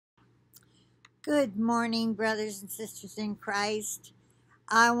Good morning, brothers and sisters in Christ.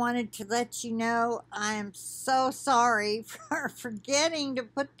 I wanted to let you know I am so sorry for forgetting to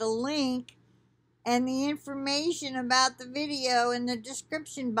put the link and the information about the video in the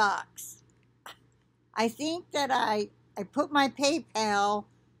description box. I think that I put my PayPal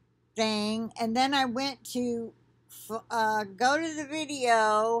thing and then I went to go to the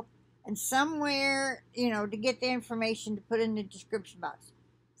video and somewhere, to get the information to put in the description box.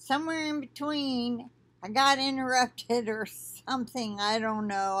 Somewhere in between, I got interrupted or something. I don't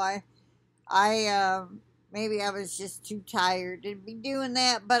know. Maybe I was just too tired to be doing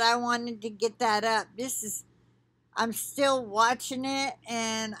that, but I wanted to get that up. I'm still watching it,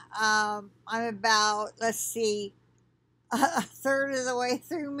 and I'm about, let's see, a third of the way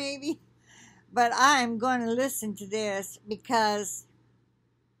through maybe. But I'm going to listen to this because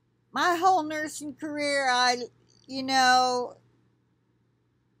my whole nursing career,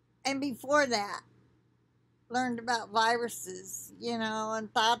 and before that, learned about viruses,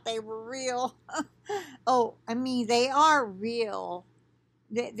 and thought they were real. Oh, I mean, they are real.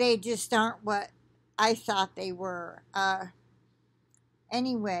 They just aren't what I thought they were.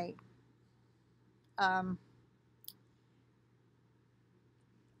 Anyway, I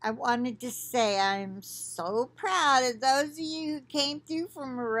wanted to say I'm so proud of those of you who came through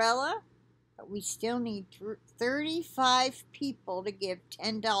from Mirela, but we still need 35 people to give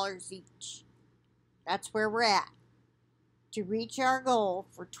 $10 each. That's where we're at to reach our goal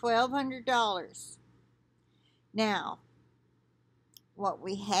for $1,200. Now, what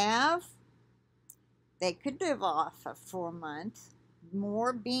we have, they could live off of for a month.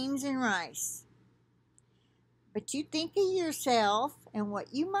 More beans and rice. But you think of yourself and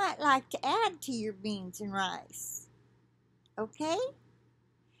what you might like to add to your beans and rice. Okay?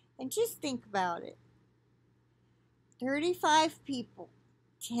 And just think about it. 35 people,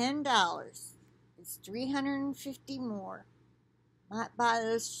 $10. It's $350 more. Might buy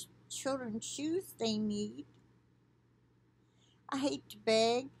those children shoes they need. I hate to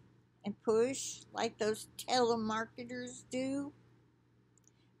beg and push like those telemarketers do.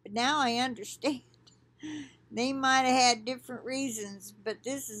 But now I understand. They might have had different reasons, but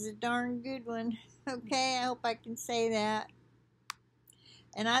this is a darn good one. Okay, I hope I can say that.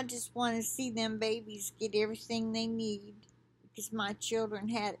 And I just want to see them babies get everything they need, because my children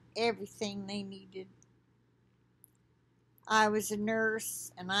had everything they needed. I was a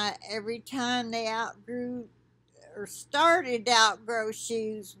nurse, and every time they outgrew or started to outgrow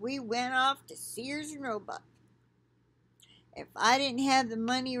shoes, we went off to Sears and Roebuck. If I didn't have the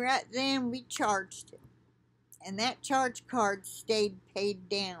money right then, we charged it. And that charge card stayed paid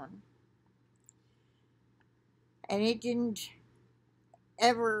down. And it didn't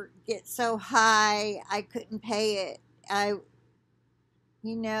ever get so high I couldn't pay it. I'm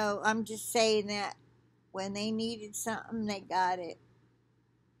just saying that when they needed something, they got it.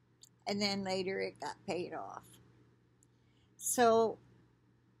 And then later it got paid off. So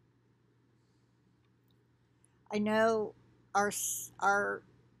I know our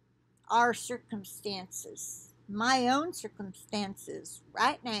circumstances, my own circumstances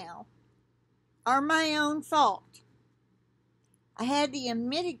right now, are my own fault. I had the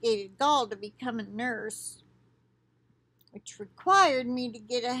unmitigated gall to become a nurse, which required me to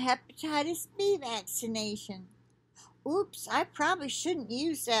get a hepatitis B vaccination. Oops, I probably shouldn't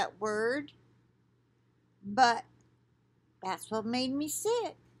use that word, but that's what made me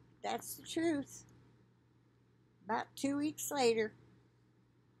sick. That's the truth. About 2 weeks later,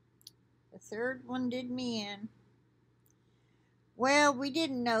 the third one did me in. Well, we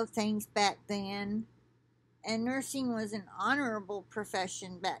didn't know things back then, and nursing was an honorable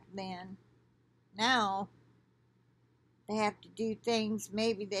profession back then. Now, they have to do things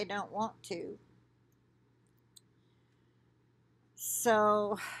maybe they don't want to.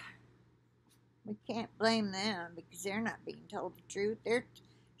 So, we can't blame them because they're not being told the truth. They're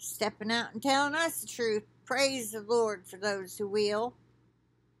stepping out and telling us the truth. Praise the Lord for those who will.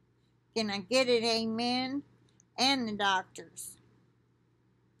 Can I get it? Amen. And the doctors.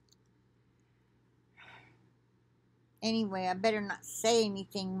 Anyway, I better not say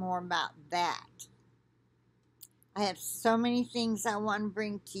anything more about that. I have so many things I want to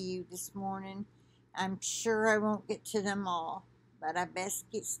bring to you this morning. I'm sure I won't get to them all, but I best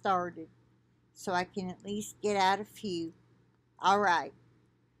get started so I can at least get out a few. All right.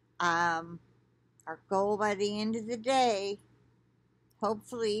 Our goal by the end of the day,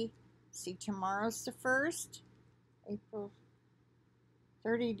 hopefully, see, tomorrow's the 1st, April,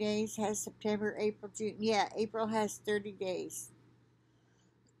 30 days has September, April, June. Yeah, April has 30 days.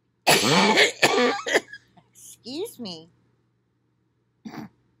 Excuse me.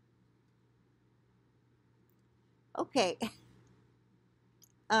 Okay.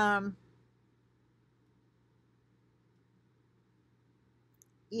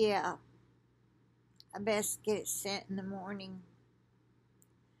 Yeah, I best get it sent in the morning.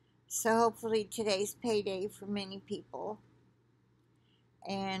 So hopefully today's payday for many people.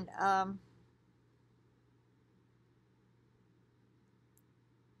 And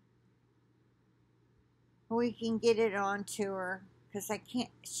we can get it on to her. Because I can't,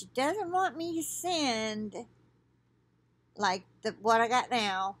 she doesn't want me to send like what I got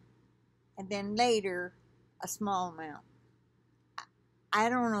now. And then later, a small amount. I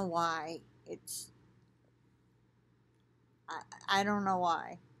don't know why. I don't know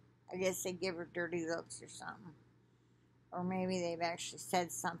why. I guess they give her dirty looks or something. Or maybe they've actually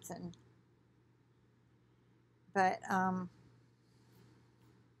said something. But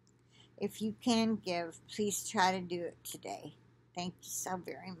if you can give, please try to do it today. Thank you so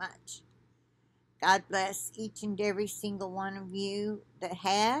very much. God bless each and every single one of you that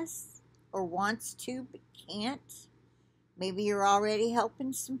has or wants to but can't. Maybe you're already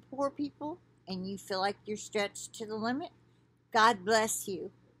helping some poor people and you feel like you're stretched to the limit. God bless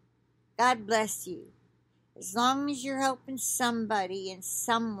you. God bless you. As long as you're helping somebody in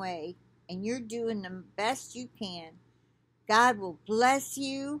some way and you're doing the best you can, God will bless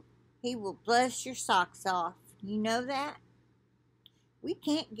you. He will bless your socks off. You know that? We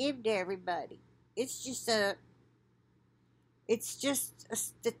can't give to everybody. It's just a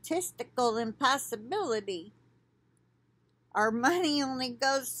statistical impossibility. Our money only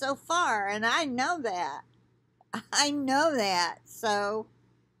goes so far, and I know that. I know that. So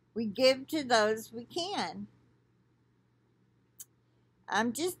we give to those we can.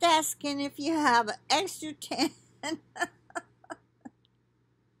 I'm just asking if you have an extra 10.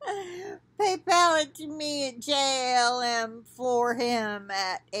 PayPal it to me at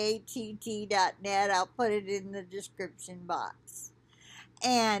jlm4him@att.net. I'll put it in the description box.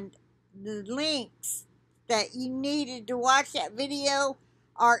 And the links that you needed to watch that video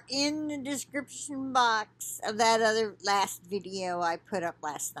are in the description box of that other last video I put up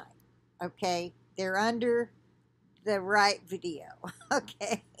last night. Okay? They're under the right video.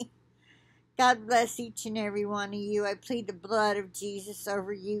 Okay? God bless each and every one of you. I plead the blood of Jesus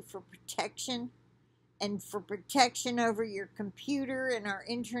over you for protection and for protection over your computer and our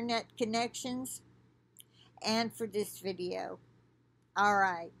internet connections and for this video. All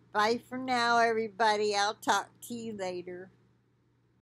right. Bye for now, everybody. I'll talk to you later.